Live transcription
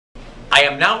I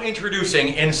am now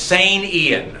introducing Insane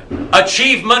Ian.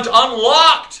 Achievement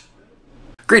unlocked!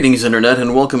 Greetings, Internet,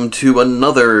 and welcome to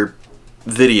another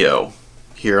video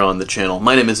here on the channel.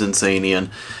 My name is Insane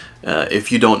Ian. If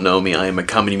you don't know me, I am a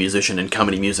comedy musician and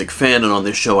comedy music fan, and on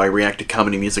this show I react to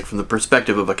comedy music from the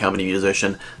perspective of a comedy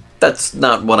musician. That's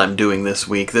not what I'm doing this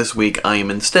week. This week I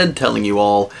am instead telling you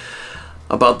all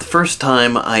about the first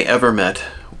time I ever met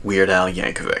Weird Al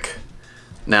Yankovic.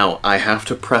 Now, I have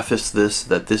to preface this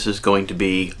that this is going to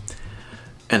be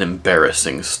an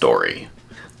embarrassing story.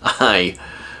 I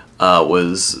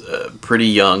was pretty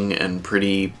young and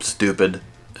pretty stupid,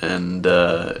 and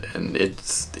I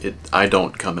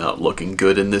don't come out looking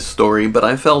good in this story, but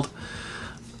I felt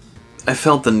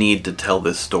the need to tell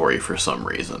this story for some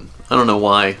reason. I don't know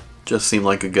why, just seemed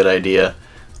like a good idea.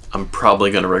 I'm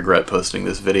probably going to regret posting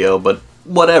this video, but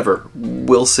whatever,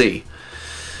 we'll see.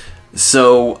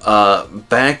 So,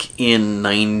 back in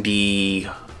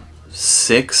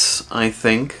 '96, I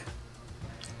think,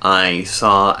 I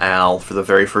saw Al for the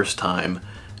very first time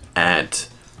at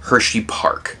Hershey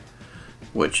Park,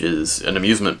 which is an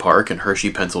amusement park in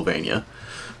Hershey, Pennsylvania.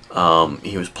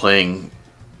 He was playing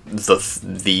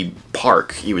the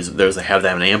park. They have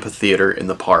an amphitheater in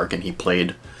the park, and he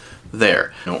played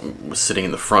there. Was sitting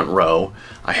in the front row.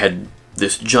 I had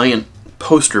this giant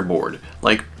poster board.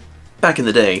 Like, back in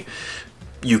the day,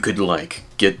 you could, like,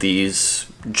 get these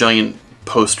giant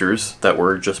posters that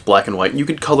were just black and white, and you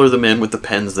could color them in with the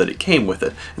pens that it came with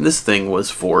it. And this thing was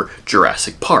for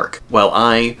Jurassic Park. Well,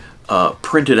 I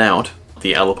printed out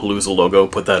the Alapalooza logo,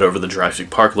 put that over the Jurassic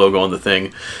Park logo on the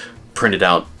thing, printed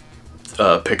out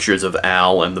pictures of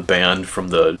Al and the band from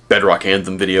the Bedrock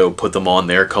Anthem video, put them on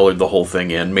there, colored the whole thing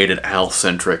in, made it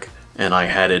Al-centric, and I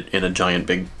had it in a giant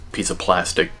big piece of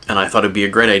plastic, and I thought it'd be a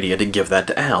great idea to give that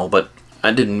to Al, but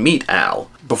I didn't meet Al.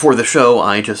 Before the show,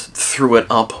 I just threw it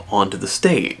up onto the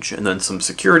stage, and then some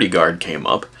security guard came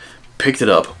up, picked it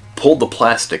up, pulled the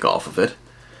plastic off of it,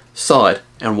 saw it,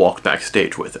 and walked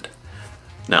backstage with it.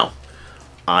 Now,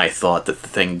 I thought that the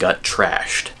thing got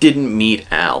trashed. Didn't meet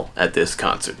Al at this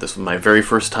concert. This was my very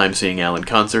first time seeing Al in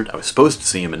concert. I was supposed to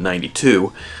see him in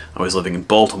 '92. I was living in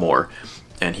Baltimore,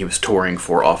 and he was touring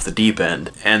for Off the Deep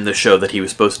End, and the show that he was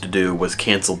supposed to do was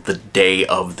canceled the day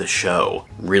of the show.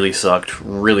 Really sucked,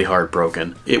 really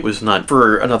heartbroken. It was not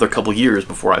for another couple years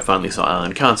before I finally saw Al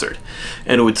in concert,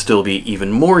 and it would still be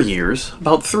even more years,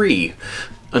 about 3,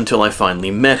 until I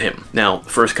finally met him. Now,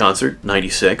 first concert,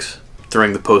 '96,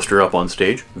 throwing the poster up on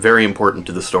stage, very important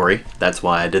to the story, that's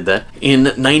why I did that.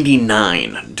 In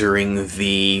 '99, during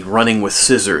the Running with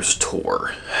Scissors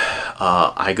tour,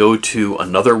 I go to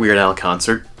another Weird Al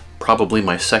concert, probably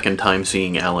my second time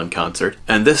seeing Al in concert,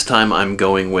 and this time I'm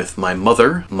going with my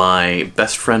mother, my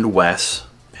best friend Wes,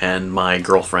 and my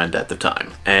girlfriend at the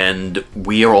time. And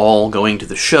we are all going to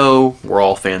the show, we're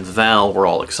all fans of Al, we're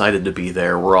all excited to be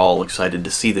there, we're all excited to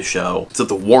see the show. It's at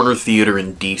the Warner Theater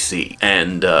in DC,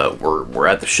 and we're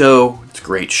at the show, it's a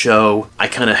great show. I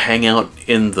kind of hang out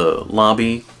in the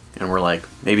lobby, and we're like,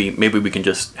 maybe we can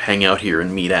just hang out here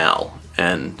and meet Al.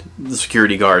 And the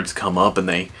security guards come up and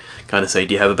they kind of say,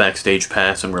 "Do you have a backstage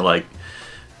pass?" And we're like,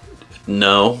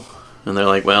 "No." And they're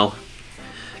like, "Well,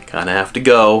 kind of have to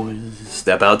go.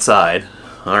 Step outside."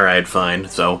 Alright, fine.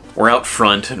 So we're out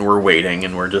front and we're waiting,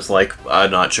 and we're just like,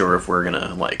 I'm not sure if we're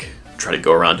gonna, like, try to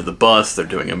go around to the bus. They're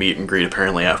doing a meet and greet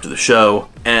apparently after the show.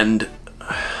 And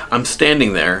I'm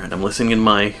standing there and I'm listening to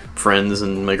my friends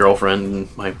and my girlfriend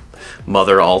and my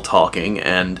mother all talking,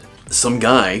 and some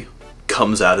guy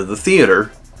comes out of the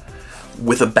theater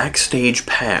with a backstage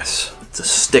pass. It's a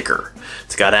sticker.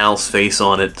 It's got Al's face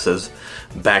on it. It says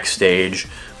backstage.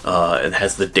 It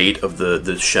has the date of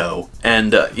the show.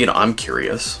 And, you know, I'm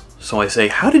curious. So I say,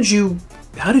 how did you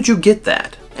get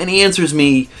that? And he answers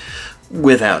me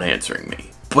without answering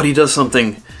me. But he does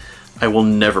something I will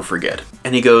never forget.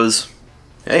 And he goes,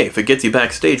 "Hey, if it gets you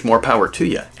backstage, more power to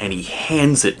you." And he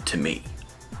hands it to me.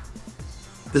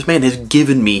 This man has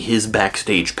given me his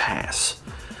backstage pass.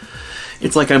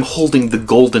 It's like I'm holding the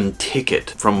golden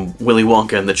ticket from Willy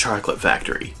Wonka and the Chocolate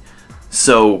Factory.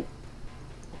 So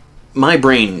my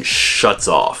brain shuts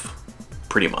off,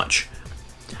 pretty much.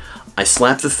 I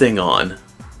slap the thing on,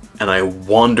 and I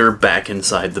wander back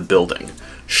inside the building,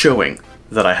 showing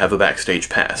that I have a backstage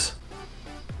pass.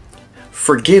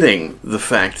 Forgetting the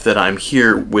fact that I'm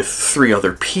here with 3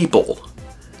 other people,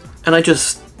 and I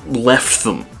just left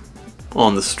them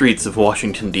on the streets of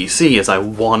Washington, D.C. as I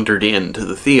wandered into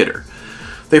the theater.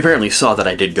 They apparently saw that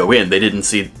I did go in. They didn't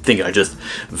think I just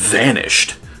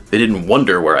vanished. They didn't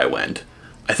wonder where I went.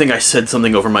 I think I said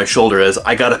something over my shoulder as,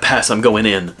 "I got a pass, I'm going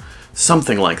in."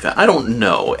 Something like that. I don't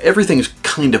know. Everything's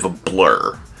kind of a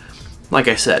blur. Like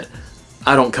I said,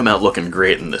 I don't come out looking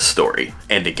great in this story,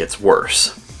 and it gets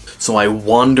worse. So I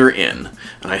wander in,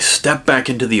 and I step back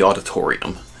into the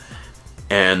auditorium,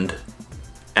 and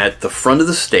at the front of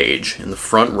the stage, in the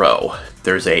front row,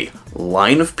 there's a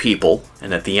line of people,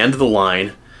 and at the end of the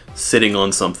line, sitting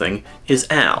on something, is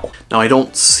Al. Now, I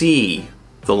don't see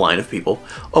the line of people.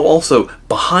 Oh, also,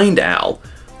 behind Al,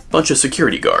 a bunch of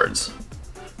security guards.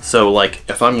 So, like,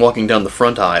 if I'm walking down the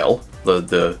front aisle,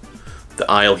 the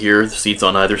aisle here, the seats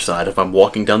on either side, if I'm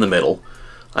walking down the middle,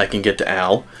 I can get to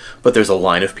Al, but there's a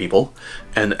line of people,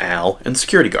 and Al, and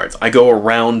security guards. I go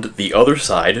around the other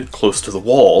side, close to the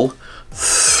wall,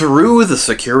 through the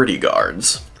security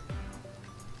guards,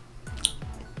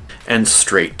 and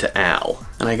straight to Al.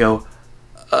 And I go,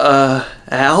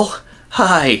 Al?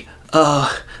 Hi,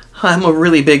 I'm a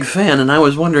really big fan, and I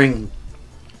was wondering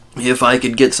if I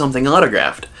could get something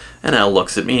autographed. And Al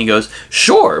looks at me and he goes,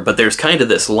 sure, but there's kind of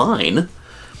this line.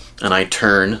 And I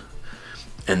turn,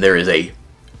 and there is a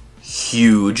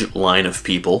huge line of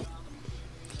people.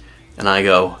 And I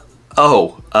go,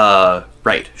 oh,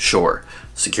 right, sure.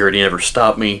 Security never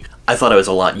stopped me. I thought I was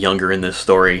a lot younger in this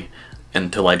story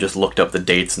until I just looked up the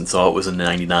dates and saw it was in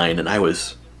 '99, and I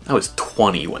was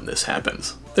 20 when this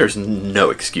happens. There's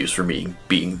no excuse for me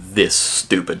being this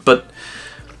stupid, but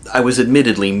I was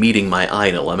admittedly meeting my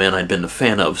idol, a man I'd been a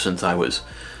fan of since I was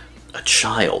a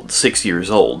child, 6 years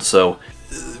old, so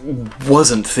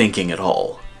wasn't thinking at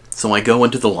all. So I go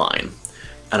into the line,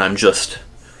 and I'm just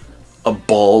a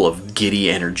ball of giddy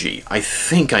energy. I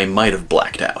think I might have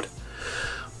blacked out.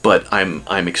 But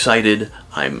I'm excited,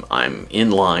 I'm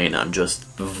in line, I'm just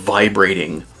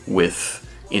vibrating with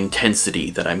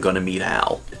intensity that I'm gonna meet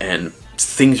Al. And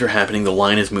things are happening, the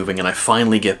line is moving, and I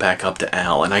finally get back up to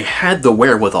Al, and I had the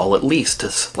wherewithal at least to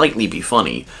slightly be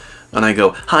funny. And I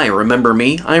go, hi, remember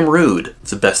me? I'm Rude. It's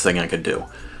the best thing I could do.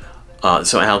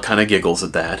 So Al kind of giggles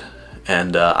at that,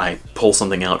 and I pull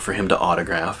something out for him to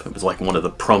autograph. It was like one of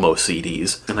the promo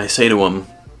CDs. And I say to him,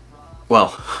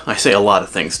 well, I say a lot of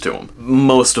things to him.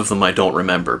 Most of them I don't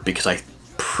remember because I'm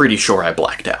pretty sure I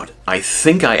blacked out. I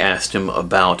think I asked him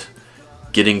about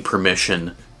getting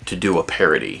permission to do a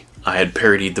parody. I had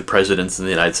parodied the presidents in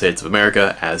the United States of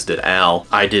America, as did Al.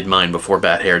 I did mine before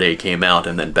Bad Hair Day came out,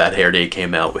 and then Bad Hair Day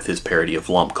came out with his parody of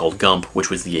Lump called Gump, which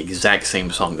was the exact same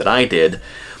song that I did,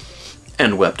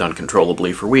 and wept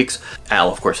uncontrollably for weeks. Al,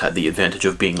 of course, had the advantage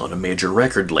of being on a major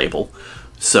record label.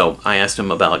 So I asked him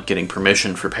about getting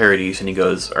permission for parodies, and he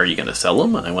goes, are you going to sell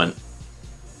them? And I went,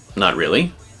 not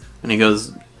really. And he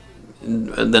goes,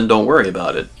 then don't worry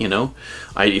about it, you know?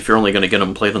 If you're only going to get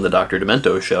them played on the Dr.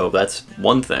 Demento show, that's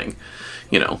one thing,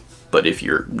 you know? But if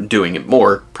you're doing it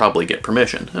more, probably get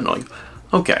permission. And I'm like,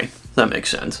 okay, that makes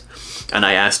sense. And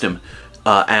I asked him,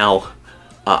 Al,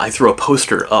 I threw a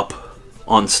poster up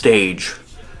on stage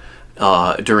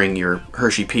during your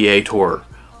Hershey PA tour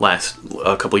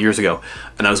a couple years ago,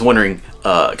 and I was wondering,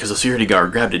 because the security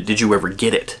guard grabbed it, did you ever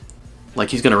get it? Like,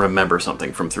 he's going to remember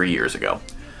something from 3 years ago.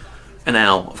 And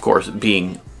Al, of course,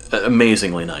 being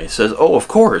amazingly nice, says, oh, of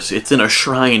course, it's in a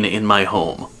shrine in my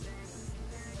home.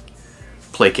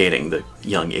 Placating the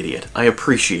young idiot. I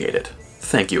appreciate it.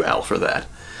 Thank you, Al, for that.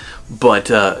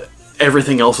 But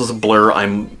everything else is a blur.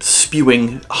 I'm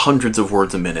spewing hundreds of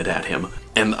words a minute at him.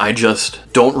 And I just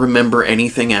don't remember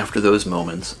anything after those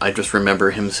moments. I just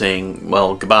remember him saying,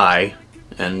 well, goodbye,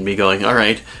 and me going, all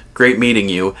right, great meeting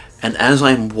you. And as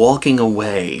I'm walking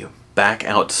away back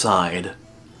outside,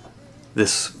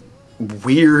 this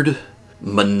weird,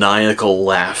 maniacal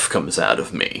laugh comes out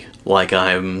of me, like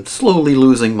I'm slowly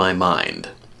losing my mind.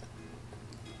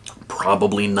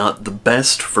 Probably not the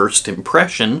best first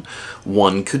impression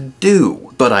one could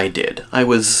do, but I did. I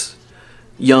was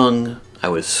young, I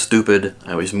was stupid,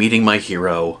 I was meeting my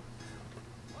hero.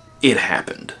 It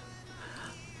happened.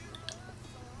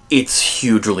 It's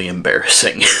hugely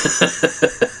embarrassing.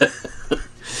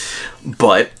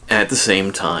 But at the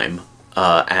same time,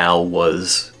 Al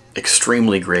was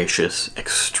extremely gracious,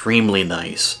 extremely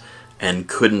nice, and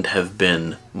couldn't have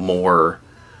been more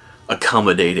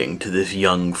accommodating to this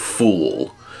young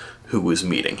fool who was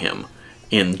meeting him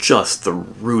in just the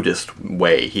rudest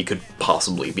way he could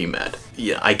possibly be met.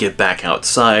 Yeah, I get back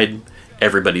outside,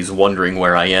 everybody's wondering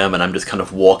where I am, and I'm just kind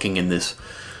of walking in this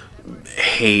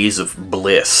haze of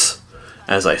bliss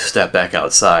as I step back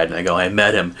outside, and I go, I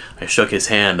met him, I shook his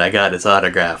hand, I got his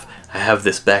autograph, I have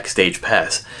this backstage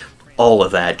pass. All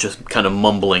of that just kind of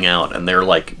mumbling out, and they're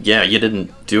like, yeah, you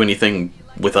didn't do anything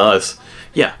with us.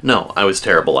 Yeah, no, I was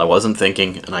terrible. I wasn't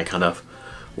thinking, and I kind of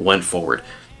went forward.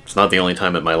 It's not the only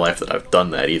time in my life that I've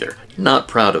done that either. Not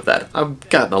proud of that. I've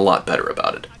gotten a lot better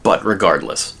about it. But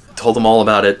regardless, I told them all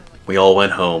about it. We all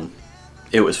went home.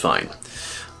 It was fine.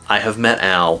 I have met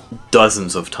Al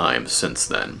dozens of times since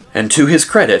then, and to his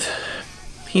credit,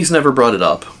 he's never brought it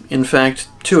up. In fact,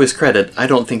 to his credit, I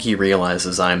don't think he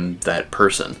realizes I'm that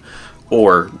person,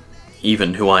 or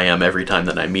even who I am every time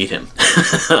that I meet him,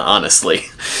 honestly.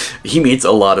 He meets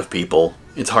a lot of people.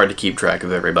 It's hard to keep track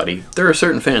of everybody. There are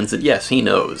certain fans that, yes, he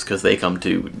knows, because they come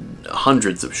to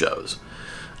hundreds of shows.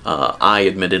 I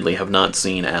admittedly have not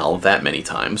seen Al that many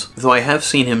times, though I have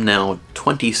seen him now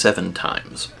 27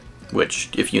 times, which,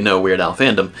 if you know Weird Al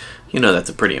fandom, you know that's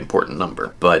a pretty important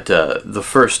number. But the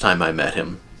first time I met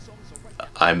him,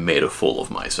 I made a fool of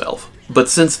myself. But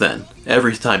since then,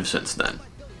 every time since then,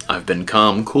 I've been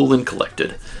calm, cool, and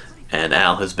collected, and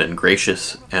Al has been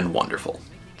gracious and wonderful.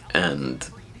 And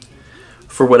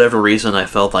for whatever reason, I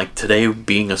felt like today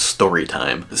being a story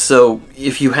time. So,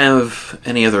 if you have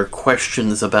any other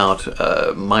questions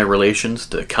about my relations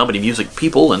to comedy music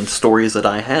people and stories that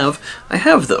I have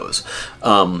those.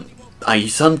 I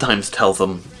sometimes tell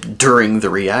them during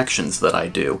the reactions that I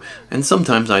do, and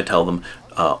sometimes I tell them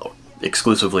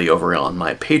exclusively over on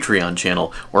my Patreon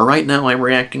channel, where right now I'm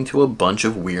reacting to a bunch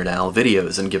of Weird Al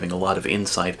videos and giving a lot of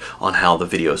insight on how the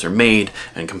videos are made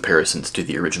and comparisons to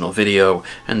the original video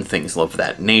and things of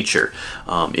that nature.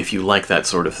 If you like that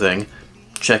sort of thing,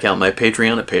 check out my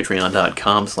Patreon at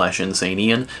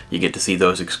patreon.com/insaneian. You get to see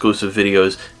those exclusive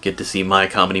videos, get to see my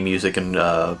comedy music and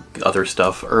other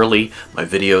stuff early, my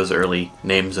videos early,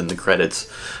 names in the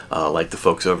credits, like the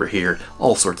folks over here,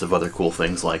 all sorts of other cool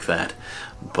things like that.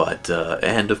 But,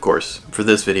 and of course, for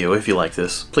this video, if you like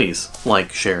this, please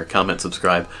like, share, comment,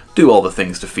 subscribe, do all the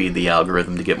things to feed the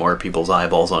algorithm to get more people's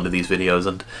eyeballs onto these videos,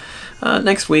 and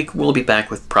next week we'll be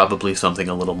back with probably something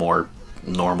a little more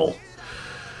normal.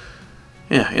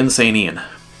 Yeah, Insane Ian.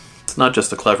 It's not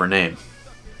just a clever name.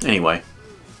 Anyway,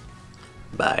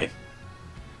 bye.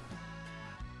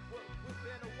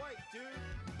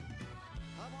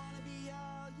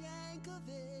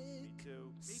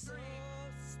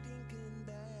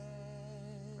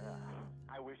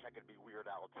 I wish I could be Weird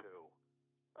Al too.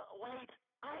 Wait,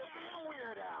 I am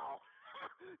Weird Al.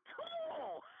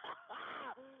 Cool.